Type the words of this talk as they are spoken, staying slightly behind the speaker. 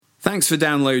Thanks for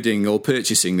downloading or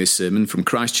purchasing this sermon from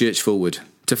Christ Church Fulwood.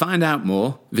 To find out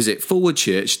more, visit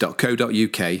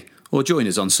fulwoodchurch.co.uk or join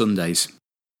us on Sundays.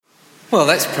 Well,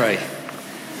 let's pray.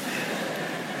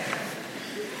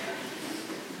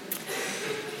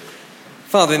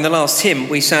 Father, in the last hymn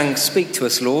we sang, "Speak to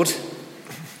us, Lord,"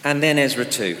 and then Ezra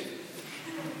 2.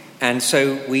 And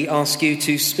so we ask you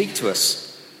to speak to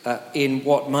us in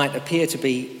what might appear to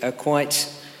be quite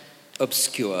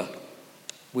obscure.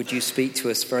 Would you speak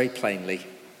to us very plainly?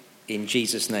 In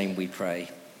Jesus' name we pray.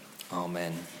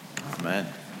 Amen. Amen.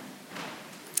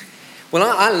 Well,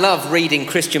 I love reading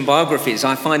Christian biographies.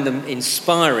 I find them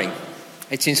inspiring.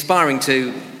 It's inspiring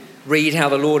to read how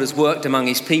the Lord has worked among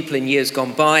his people in years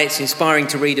gone by. It's inspiring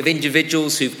to read of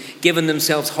individuals who've given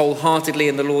themselves wholeheartedly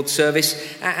in the Lord's service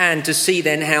and to see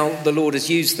then how the Lord has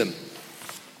used them.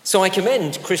 So I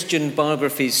commend Christian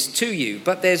biographies to you,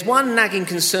 but there's one nagging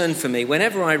concern for me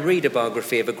whenever I read a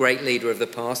biography of a great leader of the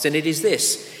past, and it is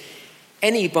this: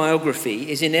 any biography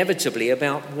is inevitably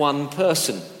about one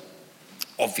person.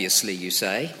 Obviously, you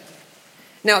say.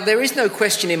 Now, there is no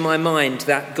question in my mind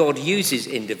that God uses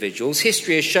individuals.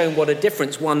 History has shown what a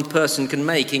difference one person can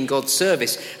make in God's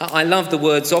service. I love the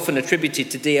words often attributed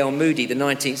to D.L. Moody, the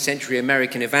 19th century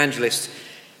American evangelist.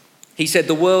 He said,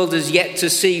 "The world has yet to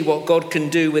see what God can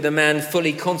do with a man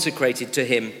fully consecrated to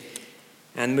him."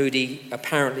 And Moody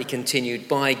apparently continued,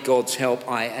 "By God's help,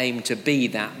 I aim to be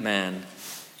that man."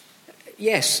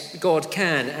 Yes, God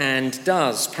can and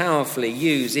does powerfully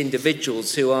use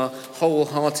individuals who are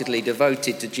wholeheartedly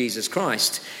devoted to Jesus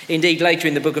Christ. Indeed, later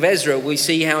in the book of Ezra, we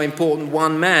see how important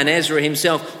one man, Ezra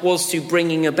himself, was to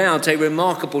bringing about a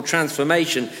remarkable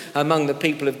transformation among the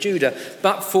people of Judah.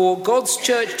 But for God's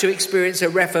church to experience a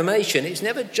reformation, it's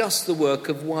never just the work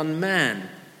of one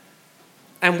man.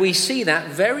 And we see that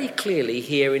very clearly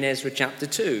here in Ezra chapter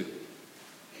 2.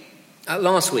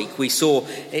 Last week we saw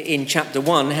in chapter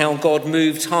 1 how God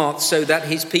moved hearts so that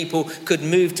his people could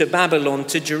move to Babylon,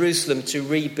 to Jerusalem, to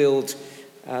rebuild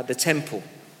the temple.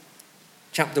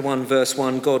 Chapter 1 verse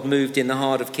 1, God moved in the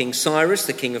heart of King Cyrus,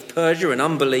 the king of Persia, an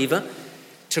unbeliever,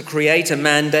 to create a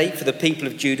mandate for the people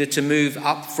of Judah to move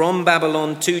up from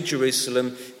Babylon to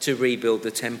Jerusalem to rebuild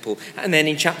the temple. And then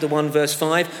in chapter 1 verse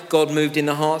 5, God moved in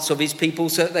the hearts of his people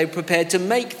so that they were prepared to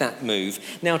make that move.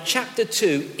 Now chapter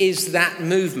 2 is that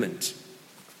movement.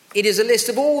 It is a list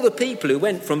of all the people who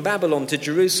went from Babylon to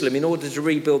Jerusalem in order to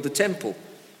rebuild the temple.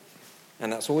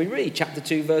 And that's what we read. Chapter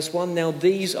 2 verse 1, "Now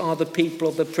these are the people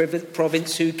of the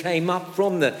province who came up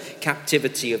from the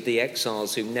captivity of the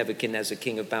exiles whom Nebuchadnezzar,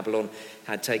 king of Babylon,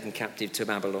 had taken captive to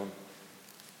Babylon."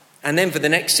 And then for the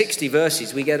next 60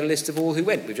 verses, we get a list of all who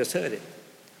went. We've just heard it.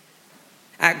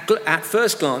 At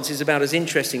first glance, it's about as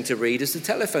interesting to read as the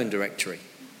telephone directory.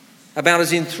 About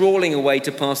as enthralling a way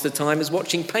to pass the time as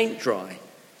watching paint dry.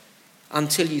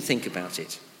 Until you think about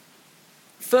it.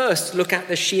 First, look at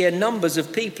the sheer numbers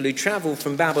of people who travelled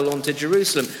from Babylon to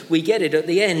Jerusalem. We get it at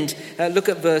the end. Look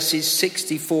at verses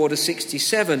 64 to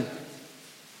 67.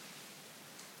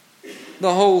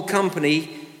 The whole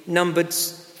company numbered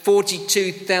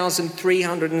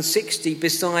 42,360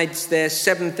 besides their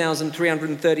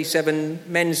 7,337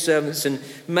 men servants and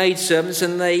maid servants,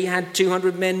 and they had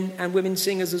 200 men and women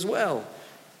singers as well.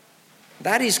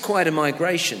 That is quite a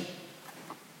migration.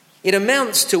 It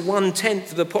amounts to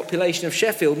 1/10 of the population of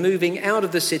Sheffield moving out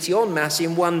of the city en masse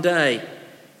in one day.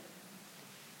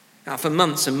 Now, for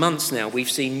months and months now, we've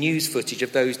seen news footage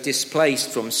of those displaced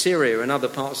from Syria and other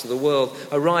parts of the world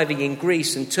arriving in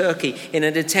Greece and Turkey in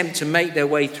an attempt to make their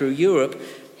way through Europe.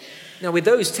 Now, with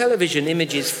those television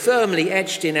images firmly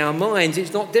etched in our minds,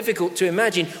 it's not difficult to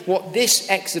imagine what this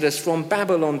exodus from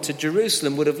Babylon to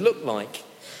Jerusalem would have looked like.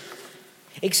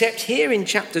 Except here in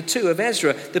chapter 2 of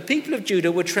Ezra, the people of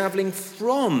Judah were travelling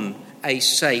from a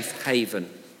safe haven.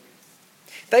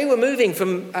 They were moving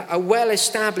from a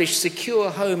well-established,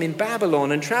 secure home in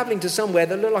Babylon and travelling to somewhere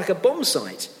that looked like a bomb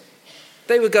site.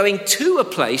 They were going to a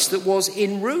place that was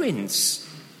in ruins.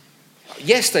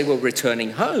 Yes, they were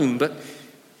returning home, but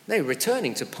they were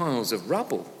returning to piles of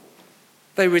rubble.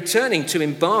 They were returning to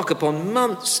embark upon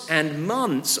months and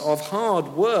months of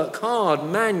hard work, hard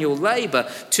manual labour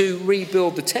to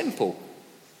rebuild the temple.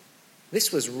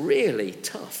 This was really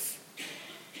tough.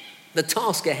 The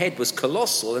task ahead was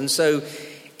colossal, and so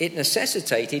it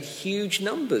necessitated huge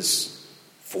numbers.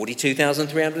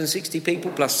 42,360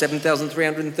 people plus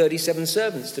 7,337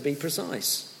 servants, to be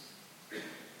precise.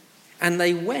 And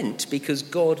they went because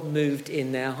God moved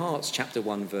in their hearts, chapter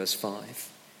 1, verse 5.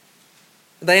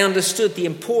 They understood the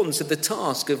importance of the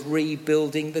task of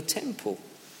rebuilding the temple.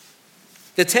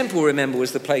 The temple, remember,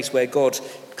 was the place where God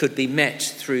could be met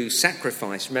through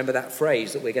sacrifice. Remember that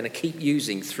phrase that we're going to keep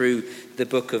using through the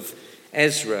book of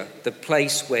Ezra, the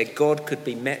place where God could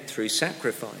be met through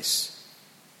sacrifice.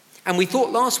 And we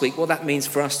thought last week what that means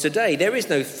for us today. There is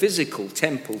no physical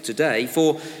temple today,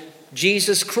 for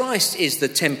Jesus Christ is the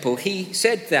temple. He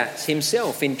said that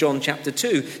himself in John chapter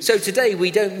 2. So today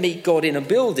we don't meet God in a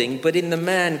building, but in the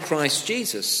man Christ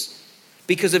Jesus.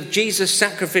 Because of Jesus'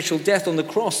 sacrificial death on the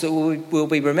cross that we'll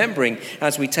be remembering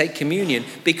as we take communion,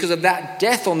 because of that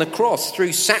death on the cross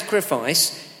through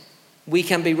sacrifice, we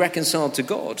can be reconciled to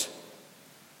God.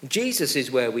 Jesus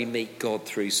is where we meet God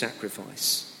through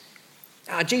sacrifice.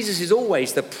 Jesus is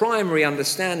always the primary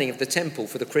understanding of the temple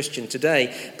for the Christian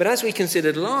today. But as we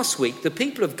considered last week, the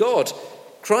people of God,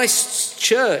 Christ's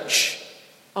church,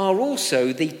 are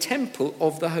also the temple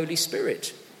of the Holy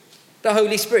Spirit. The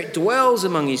Holy Spirit dwells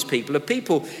among his people, a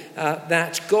people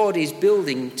that God is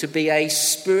building to be a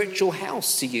spiritual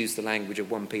house, to use the language of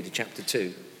 1 Peter chapter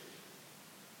 2.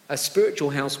 A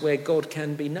spiritual house where God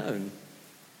can be known.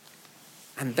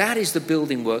 And that is the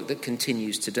building work that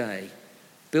continues today.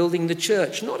 Building the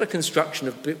church, not a construction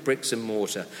of bricks and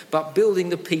mortar, but building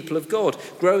the people of God,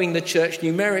 growing the church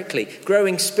numerically,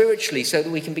 growing spiritually so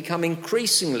that we can become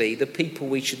increasingly the people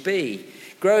we should be.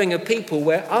 Growing a people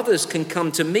where others can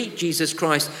come to meet Jesus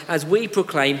Christ as we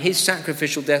proclaim his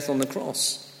sacrificial death on the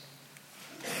cross.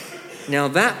 Now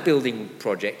that building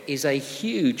project is a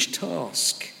huge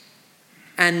task,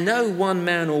 and no one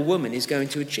man or woman is going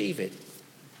to achieve it.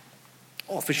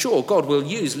 Oh, for sure, God will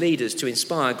use leaders to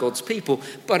inspire God's people,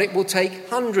 but it will take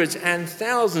hundreds and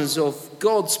thousands of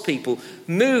God's people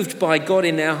moved by God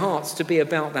in their hearts to be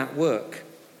about that work.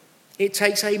 It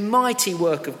takes a mighty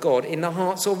work of God in the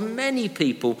hearts of many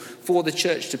people for the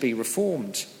church to be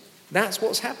reformed. That's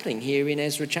what's happening here in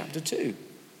Ezra chapter 2.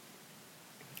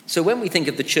 So when we think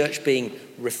of the church being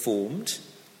reformed,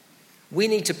 we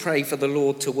need to pray for the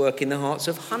Lord to work in the hearts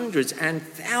of hundreds and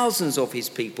thousands of his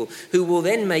people who will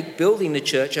then make building the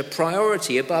church a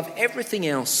priority above everything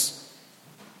else.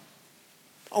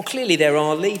 Oh, clearly there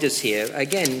are leaders here.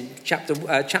 Again, chapter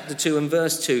 2 and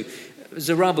verse 2.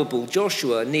 Zerubbabel,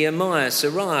 Joshua, Nehemiah,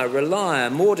 Sariah, Reliah,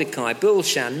 Mordecai,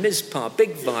 Bilshan, Mizpah,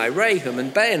 Bigvai, Rahum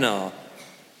and Baanah.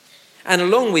 And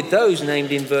along with those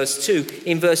named in verse 2,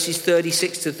 in verses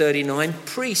 36 to 39,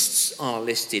 priests are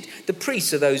listed. The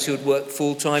priests are those who had worked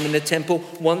full-time in the temple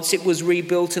once it was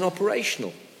rebuilt and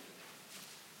operational.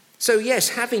 So yes,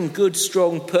 having good,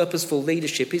 strong, purposeful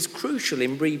leadership is crucial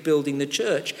in rebuilding the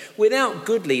church. Without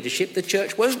good leadership, the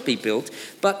church won't be built.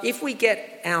 But if we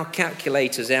get our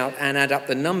calculators out and add up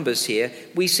the numbers here,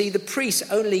 we see the priests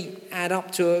only add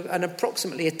up to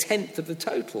approximately a tenth of the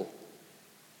total.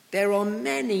 There are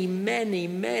many, many,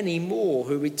 many more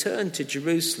who returned to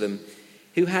Jerusalem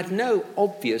who had no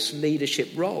obvious leadership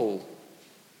role.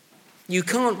 You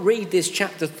can't read this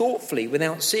chapter thoughtfully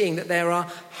without seeing that there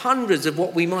are hundreds of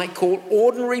what we might call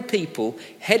ordinary people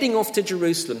heading off to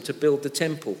Jerusalem to build the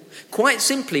temple. Quite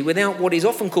simply, without what is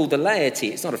often called the laity,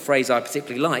 it's not a phrase I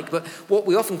particularly like, but what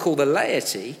we often call the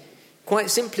laity, quite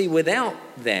simply without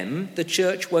them, the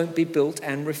church won't be built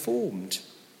and reformed.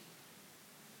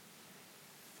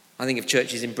 I think of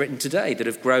churches in Britain today that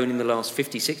have grown in the last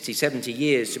 50, 60, 70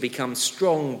 years to become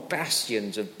strong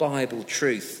bastions of Bible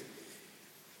truth.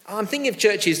 I'm thinking of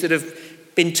churches that have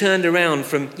been turned around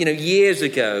from, years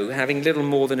ago, having little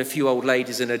more than a few old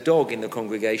ladies and a dog in the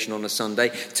congregation on a Sunday,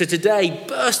 to today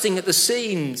bursting at the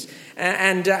seams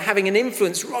and having an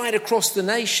influence right across the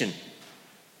nation.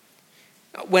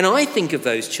 When I think of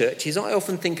those churches, I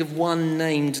often think of one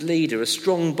named leader, a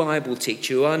strong Bible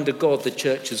teacher who under God the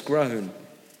church has grown.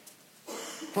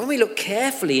 When we look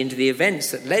carefully into the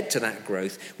events that led to that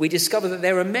growth, we discover that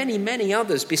there are many, many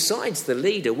others besides the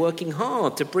leader working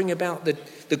hard to bring about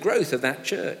the growth of that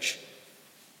church.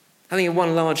 I think of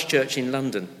one large church in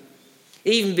London.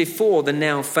 Even before the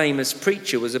now famous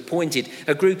preacher was appointed,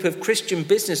 a group of Christian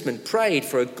businessmen prayed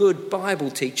for a good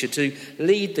Bible teacher to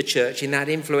lead the church in that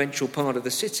influential part of the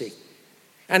city.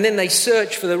 And then they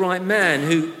searched for the right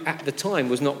man who at the time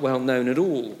was not well known at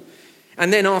all.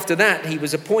 And then after that, he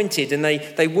was appointed and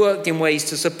they worked in ways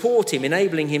to support him,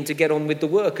 enabling him to get on with the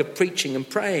work of preaching and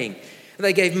praying.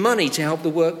 They gave money to help the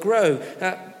work grow.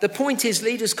 The point is,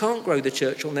 leaders can't grow the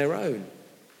church on their own.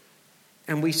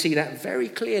 And we see that very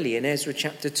clearly in Ezra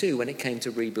chapter 2 when it came to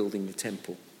rebuilding the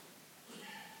temple.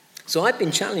 So I've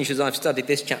been challenged as I've studied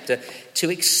this chapter to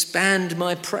expand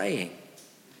my praying.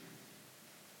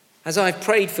 As I've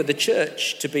prayed for the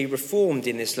church to be reformed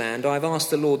in this land, I've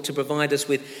asked the Lord to provide us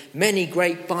with many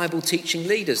great Bible teaching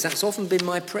leaders. That's often been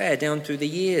my prayer down through the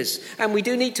years, and we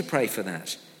do need to pray for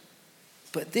that.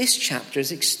 But this chapter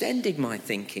has extended my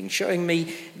thinking, showing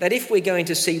me that if we're going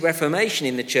to see reformation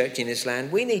in the church in this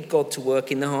land, we need God to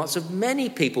work in the hearts of many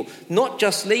people, not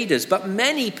just leaders, but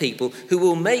many people who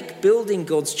will make building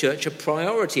God's church a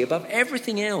priority above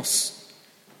everything else.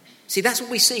 See, that's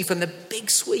what we see from the big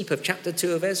sweep of chapter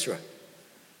 2 of Ezra.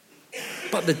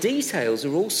 But the details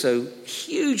are also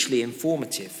hugely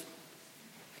informative.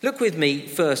 Look with me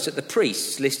first at the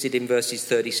priests listed in verses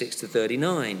 36 to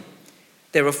 39.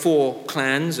 There are 4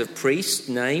 clans of priests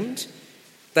named.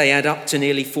 They add up to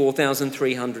nearly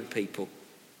 4,300 people.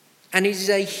 And it is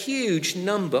a huge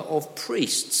number of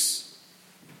priests.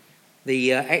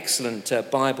 The excellent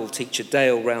Bible teacher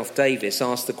Dale Ralph Davis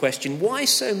asked the question, why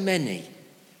so many?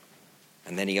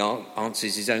 And then he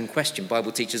answers his own question.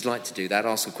 Bible teachers like to do that,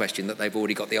 ask a question that they've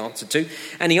already got the answer to.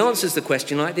 And he answers the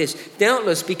question like this: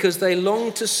 doubtless because they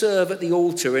long to serve at the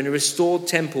altar in a restored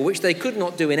temple, which they could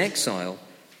not do in exile.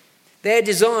 Their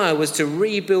desire was to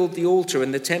rebuild the altar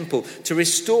and the temple, to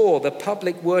restore the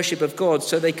public worship of God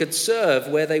so they could serve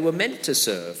where they were meant to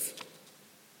serve.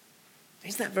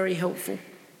 Isn't that very helpful?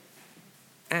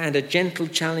 And a gentle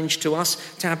challenge to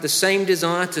us to have the same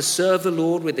desire to serve the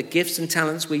Lord with the gifts and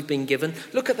talents we've been given.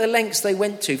 Look at the lengths they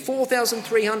went to,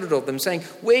 4,300 of them, saying,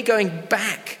 we're going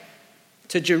back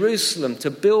to Jerusalem to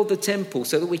build the temple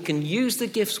so that we can use the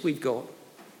gifts we've got.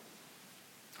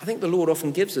 I think the Lord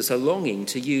often gives us a longing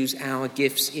to use our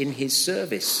gifts in his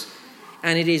service.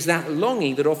 And it is that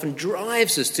longing that often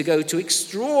drives us to go to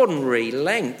extraordinary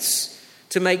lengths,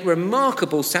 to make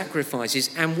remarkable sacrifices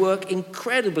and work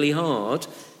incredibly hard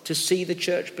to see the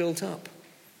church built up.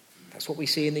 That's what we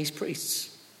see in these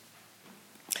priests.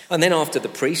 And then after the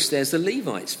priests, there's the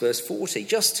Levites, verse 40.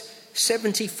 Just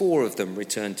 74 of them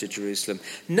returned to Jerusalem,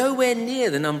 nowhere near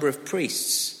the number of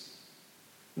priests.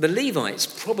 The Levites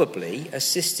probably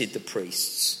assisted the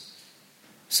priests.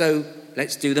 So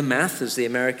let's do the math, as the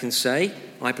Americans say.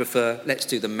 I prefer let's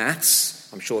do the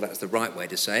maths. I'm sure that's the right way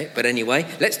to say it. But anyway,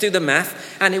 let's do the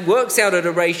math. And it works out at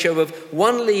a ratio of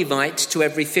 1 Levite to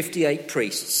every 58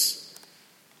 priests.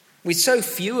 With so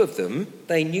few of them,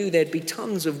 they knew there'd be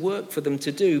tons of work for them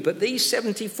to do. But these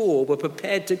 74 were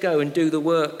prepared to go and do the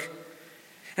work.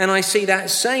 And I see that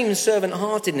same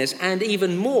servant-heartedness and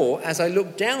even more as I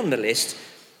look down the list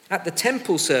at the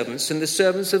temple servants and the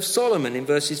servants of Solomon in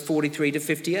verses 43 to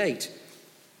 58.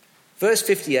 Verse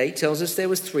 58 tells us there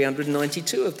was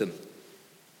 392 of them.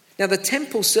 Now, the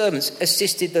temple servants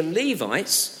assisted the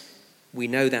Levites. We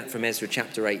know that from Ezra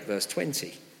chapter 8, verse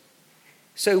 20.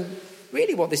 So,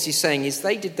 really what this is saying is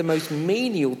they did the most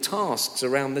menial tasks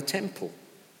around the temple.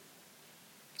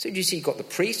 So, you see, you've got the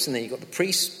priests, and then you've got the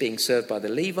priests being served by the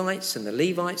Levites, and the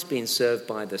Levites being served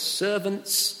by the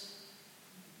servants.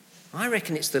 I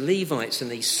reckon it's the Levites and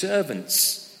these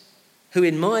servants who,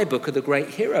 in my book, are the great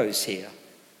heroes here.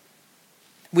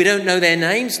 We don't know their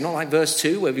names, not like verse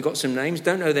 2 where we've got some names,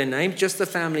 don't know their names, just the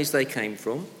families they came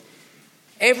from.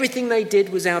 Everything they did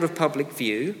was out of public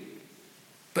view,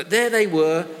 but there they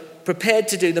were, prepared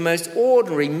to do the most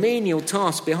ordinary, menial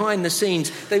task behind the scenes.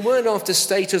 They weren't after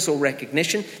status or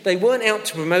recognition. They weren't out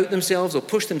to promote themselves or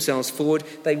push themselves forward.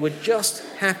 They were just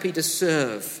happy to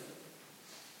serve.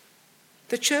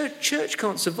 The church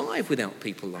can't survive without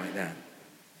people like that.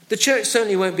 The church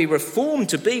certainly won't be reformed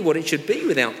to be what it should be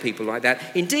without people like that.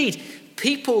 Indeed,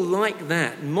 people like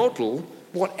that model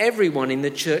what everyone in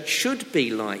the church should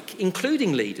be like,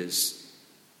 including leaders.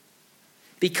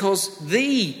 Because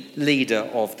the leader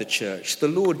of the church, the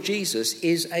Lord Jesus,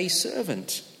 is a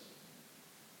servant.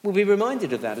 We'll be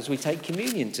reminded of that as we take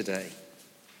communion today.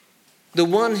 The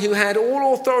one who had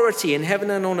all authority in heaven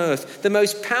and on earth, the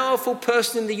most powerful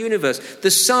person in the universe,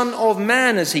 the Son of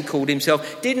Man, as he called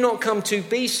himself, did not come to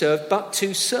be served, but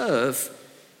to serve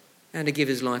and to give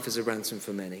his life as a ransom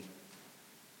for many.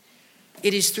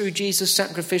 It is through Jesus'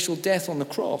 sacrificial death on the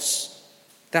cross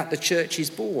that the church is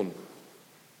born.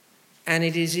 And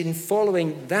it is in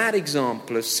following that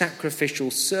example of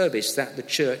sacrificial service that the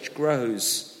church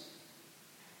grows.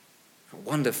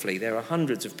 Wonderfully, there are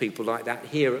hundreds of people like that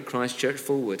here at Christ Church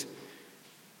Forward.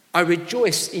 I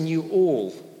rejoice in you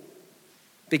all,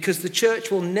 because the church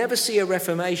will never see a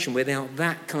reformation without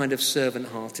that kind of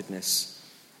servant-heartedness.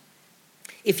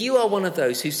 If you are one of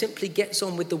those who simply gets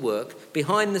on with the work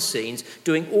behind the scenes,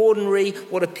 doing ordinary,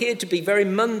 what appeared to be very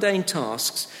mundane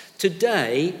tasks,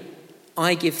 today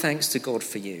I give thanks to God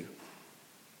for you.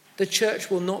 The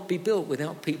church will not be built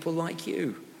without people like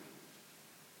you.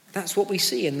 That's what we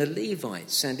see in the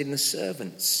Levites and in the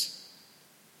servants.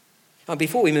 Now,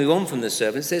 before we move on from the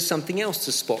servants, there's something else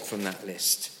to spot from that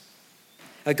list.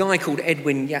 A guy called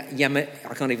Edwin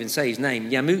I can't even say his name,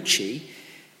 Yamuchi,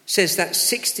 says that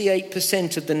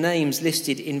 68% of the names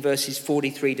listed in verses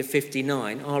 43 to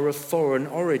 59 are of foreign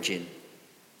origin.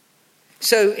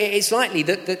 So it's likely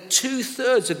that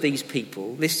 2/3 of these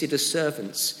people listed as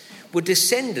servants were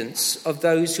descendants of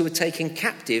those who were taken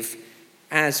captive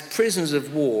as prisoners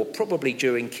of war, probably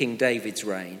during King David's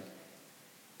reign.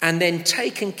 And then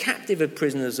taken captive as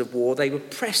prisoners of war, they were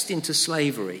pressed into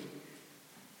slavery.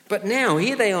 But now,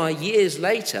 here they are years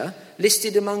later,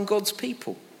 listed among God's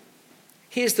people.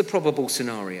 Here's the probable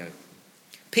scenario.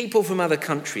 People from other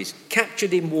countries,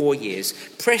 captured in war years,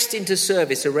 pressed into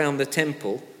service around the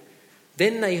temple.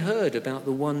 Then they heard about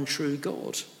the one true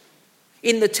God.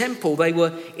 In the temple, they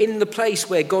were in the place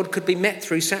where God could be met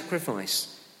through sacrifice.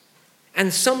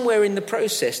 And somewhere in the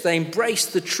process, they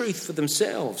embraced the truth for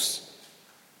themselves.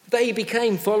 They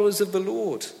became followers of the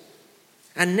Lord.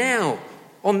 And now,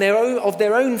 of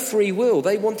their own free will,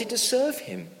 they wanted to serve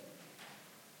him.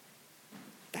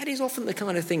 That is often the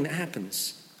kind of thing that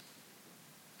happens.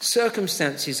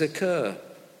 Circumstances occur.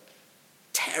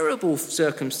 Terrible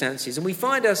circumstances. And we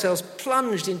find ourselves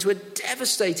plunged into a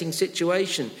devastating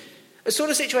situation. A sort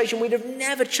of situation we'd have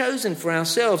never chosen for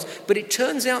ourselves. But it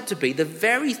turns out to be the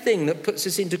very thing that puts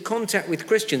us into contact with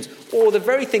Christians, or the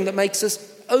very thing that makes us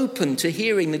open to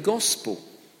hearing the gospel.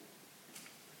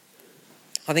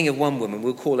 I think of one woman,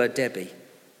 we'll call her Debbie.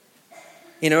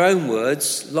 In her own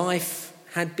words, life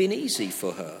had been easy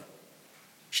for her.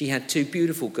 She had 2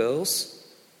 beautiful girls.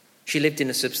 She lived in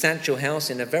a substantial house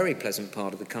in a very pleasant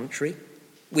part of the country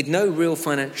with no real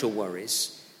financial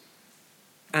worries.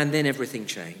 And then everything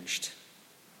changed.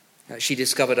 She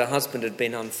discovered her husband had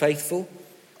been unfaithful.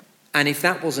 And if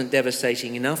that wasn't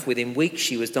devastating enough, within weeks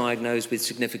she was diagnosed with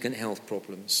significant health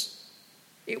problems.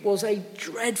 It was a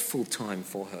dreadful time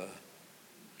for her.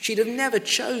 She'd have never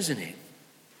chosen it.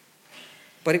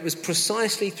 But it was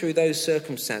precisely through those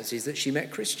circumstances that she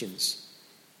met Christians.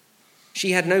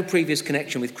 She had no previous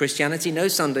connection with Christianity, no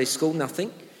Sunday school,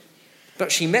 nothing.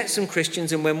 But she met some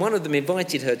Christians, and when one of them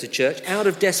invited her to church, out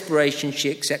of desperation, she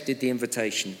accepted the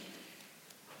invitation.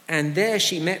 And there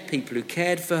she met people who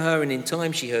cared for her, and in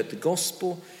time she heard the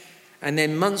gospel. And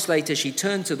then months later she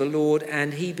turned to the Lord,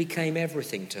 and he became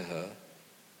everything to her.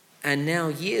 And now,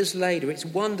 years later, it's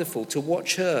wonderful to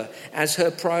watch her as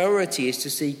her priority is to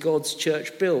see God's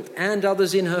church built, and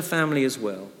others in her family as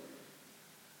well.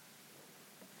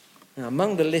 Now,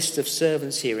 among the list of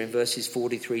servants here in verses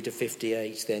 43 to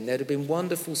 58, then, there'd have been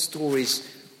wonderful stories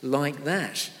like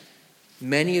that.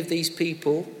 Many of these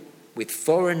people with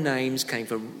foreign names came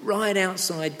from right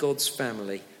outside God's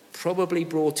family, probably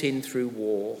brought in through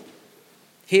war.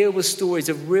 Here were stories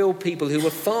of real people who were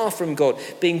far from God,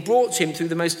 being brought to him through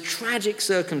the most tragic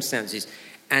circumstances.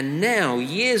 And now,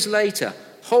 years later,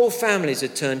 whole families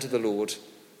had turned to the Lord.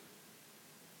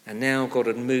 And now God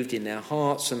had moved in their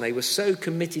hearts, and they were so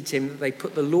committed to him that they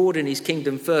put the Lord and his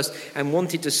kingdom first and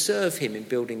wanted to serve him in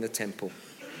building the temple.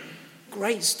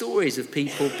 Great stories of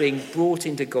people being brought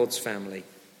into God's family.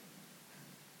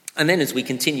 And then as we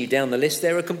continue down the list,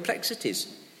 there are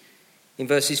complexities. In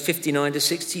verses 59 to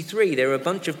 63, there are a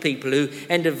bunch of people who,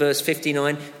 end of verse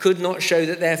 59, could not show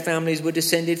that their families were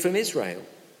descended from Israel.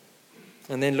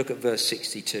 And then look at verse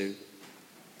 62.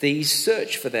 These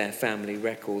searched for their family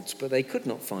records, but they could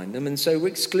not find them, and so were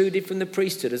excluded from the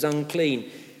priesthood as unclean.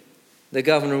 The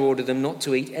governor ordered them not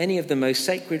to eat any of the most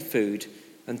sacred food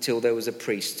until there was a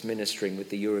priest ministering with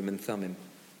the Urim and Thummim.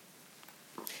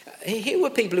 Here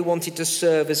were people who wanted to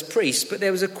serve as priests, but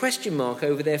there was a question mark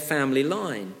over their family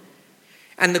line.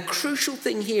 And the crucial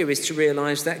thing here is to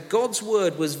realise that God's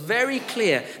word was very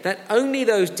clear that only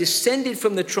those descended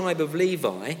from the tribe of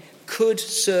Levi could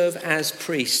serve as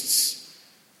priests.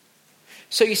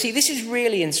 So you see, this is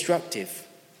really instructive.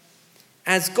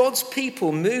 As God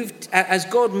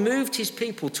moved his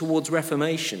people towards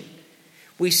reformation,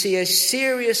 we see a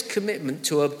serious commitment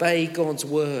to obey God's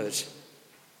word.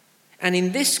 And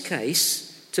in this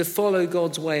case, to follow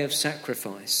God's way of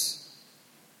sacrifice.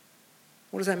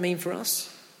 What does that mean for us?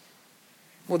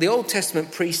 Well, the Old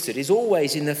Testament priesthood is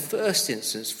always, in the first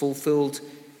instance, fulfilled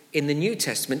in the New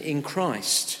Testament in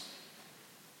Christ.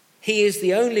 He is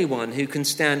the only one who can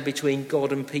stand between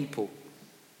God and people.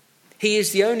 He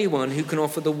is the only one who can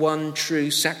offer the one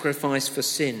true sacrifice for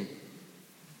sin.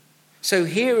 So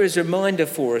here is a reminder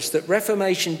for us that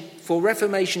for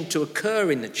reformation to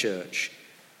occur in the church,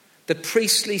 the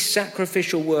priestly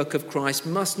sacrificial work of Christ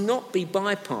must not be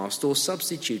bypassed or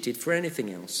substituted for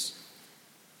anything else.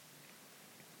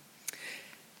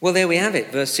 Well, there we have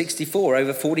it, verse 64.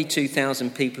 Over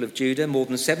 42,000 people of Judah, more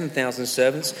than 7,000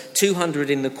 servants, 200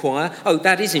 in the choir. Oh,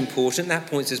 that is important. That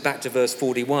points us back to verse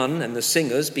 41 and the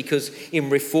singers, because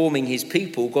in reforming his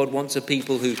people, God wants a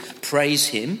people who praise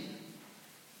him.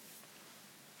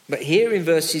 But here in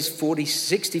verses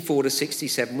 64 to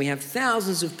 67, we have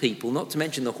thousands of people, not to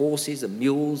mention the horses and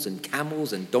mules and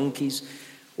camels and donkeys,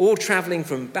 all travelling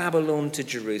from Babylon to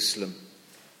Jerusalem.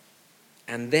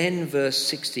 And then verse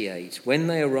 68, when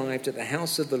they arrived at the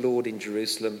house of the Lord in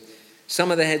Jerusalem, some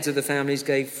of the heads of the families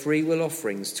gave free will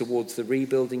offerings towards the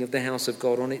rebuilding of the house of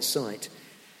God on its site.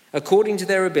 According to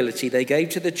their ability, they gave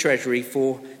to the treasury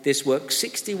for this work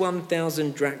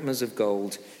 61,000 drachmas of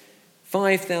gold,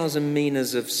 5,000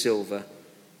 minas of silver,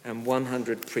 and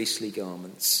 100 priestly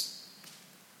garments.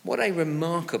 What a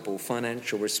remarkable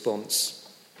financial response.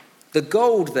 The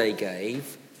gold they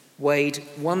gave weighed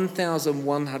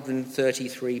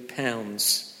 1,133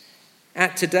 pounds.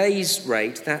 At today's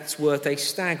rate, that's worth a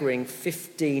staggering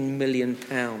 15 million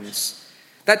pounds.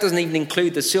 That doesn't even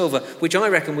include the silver, which I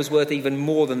reckon was worth even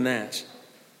more than that.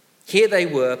 Here they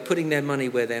were, putting their money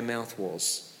where their mouth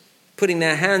was, putting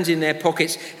their hands in their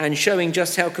pockets and showing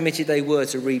just how committed they were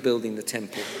to rebuilding the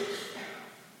temple.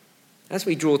 As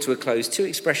we draw to a close, two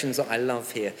expressions that I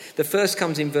love here. The first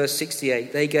comes in verse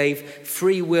 68. They gave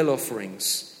free will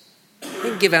offerings. They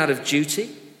didn't give out of duty.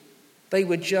 They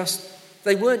weren't just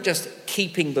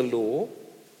keeping the law.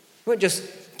 They weren't just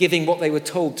giving what they were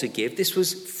told to give. This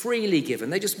was freely given.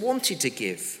 They just wanted to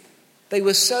give. They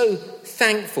were so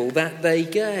thankful that they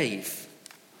gave.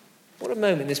 What a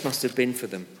moment this must have been for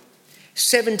them.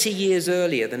 70 years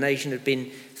earlier, the nation had been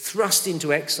thrust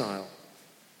into exile,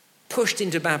 pushed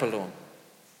into Babylon.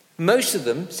 Most of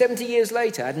them, 70 years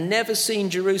later, had never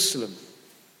seen Jerusalem.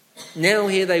 Now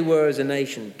here they were as a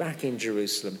nation back in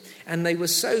Jerusalem, and they were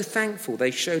so thankful they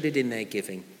showed it in their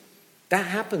giving. That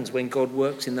happens when God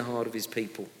works in the heart of his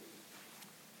people.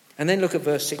 And then look at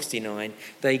verse 69.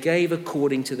 They gave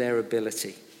according to their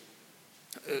ability.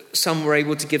 Some were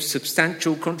able to give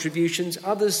substantial contributions,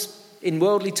 others, in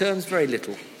worldly terms, very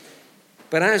little.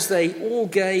 But as they all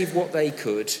gave what they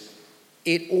could,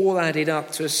 it all added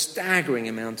up to a staggering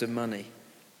amount of money.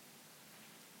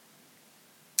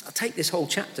 I'll take this whole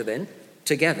chapter then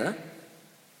together,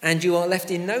 and you are left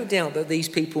in no doubt that these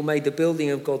people made the building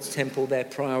of God's temple their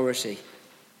priority.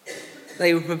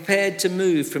 They were prepared to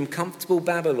move from comfortable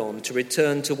Babylon to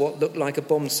return to what looked like a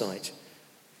bomb site.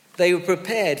 They were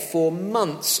prepared for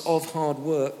months of hard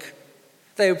work.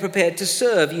 They were prepared to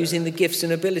serve using the gifts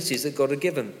and abilities that God had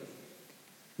given.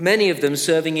 Many of them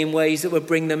serving in ways that would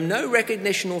bring them no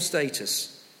recognition or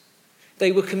status.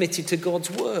 They were committed to God's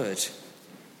word.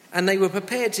 And they were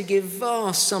prepared to give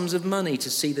vast sums of money to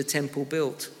see the temple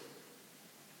built.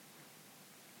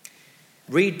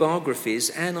 Read biographies,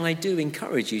 and I do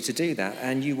encourage you to do that,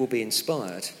 and you will be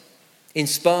inspired.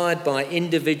 Inspired by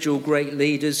individual great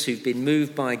leaders who've been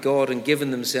moved by God and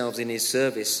given themselves in his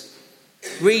service.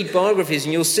 Read biographies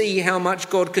and you'll see how much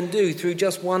God can do through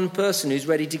just one person who's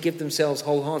ready to give themselves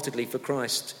wholeheartedly for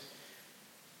Christ.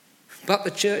 But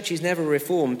the church is never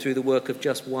reformed through the work of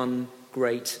just one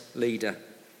great leader.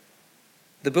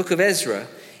 The book of Ezra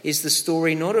is the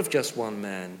story not of just one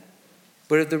man,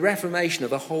 but of the reformation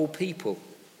of a whole people,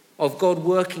 of God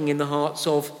working in the hearts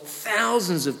of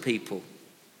thousands of people.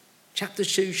 Chapter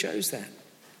 2 shows that.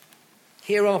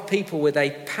 Here are people with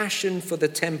a passion for the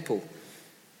temple,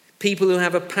 people who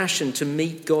have a passion to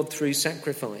meet God through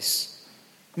sacrifice.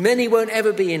 Many won't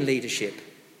ever be in leadership.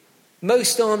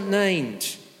 Most aren't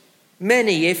named.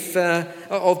 Many, if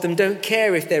of them, don't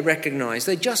care if they're recognised.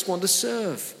 They just want to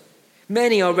serve.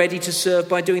 Many are ready to serve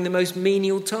by doing the most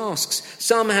menial tasks.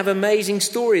 Some have amazing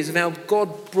stories of how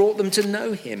God brought them to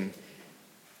know him.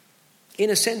 In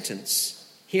a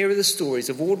sentence, here are the stories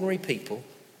of ordinary people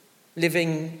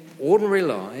living ordinary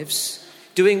lives,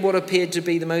 doing what appeared to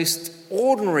be the most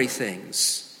ordinary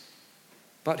things,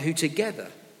 but who together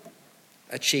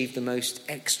achieved the most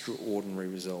extraordinary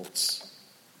results.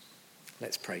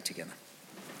 Let's pray together.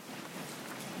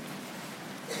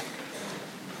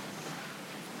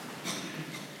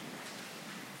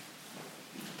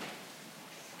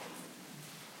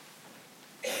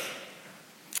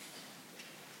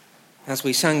 As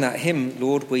we sang that hymn,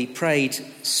 Lord, we prayed,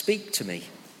 speak to me.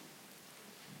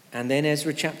 And then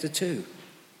Ezra chapter 2.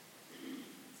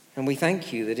 And we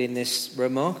thank you that in this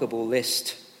remarkable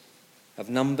list of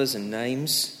numbers and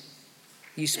names,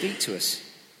 you speak to us.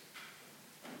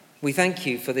 We thank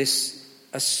you for this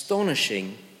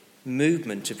astonishing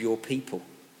movement of your people.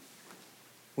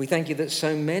 We thank you that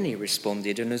so many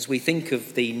responded. And as we think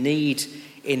of the need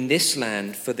in this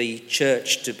land for the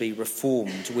church to be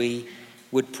reformed, we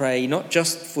would pray not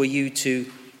just for you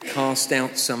to cast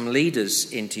out some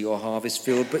leaders into your harvest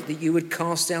field, but that you would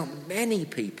cast out many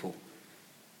people,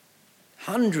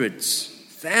 hundreds,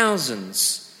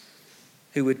 thousands,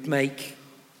 who would make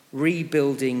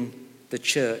rebuilding the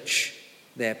church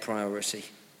their priority.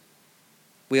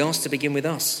 We ask to begin with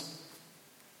us,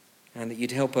 and that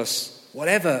you'd help us,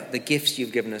 whatever the gifts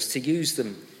you've given us, to use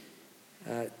them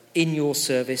in your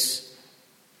service,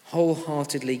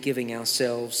 wholeheartedly giving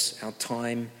ourselves, our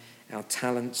time, our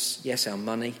talents, yes, our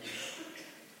money,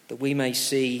 that we may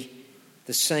see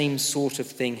the same sort of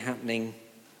thing happening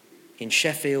in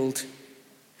Sheffield,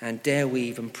 and dare we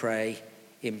even pray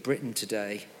in Britain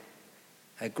today,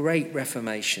 a great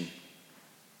reformation,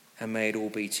 and may it all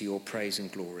be to your praise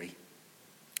and glory.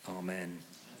 Amen.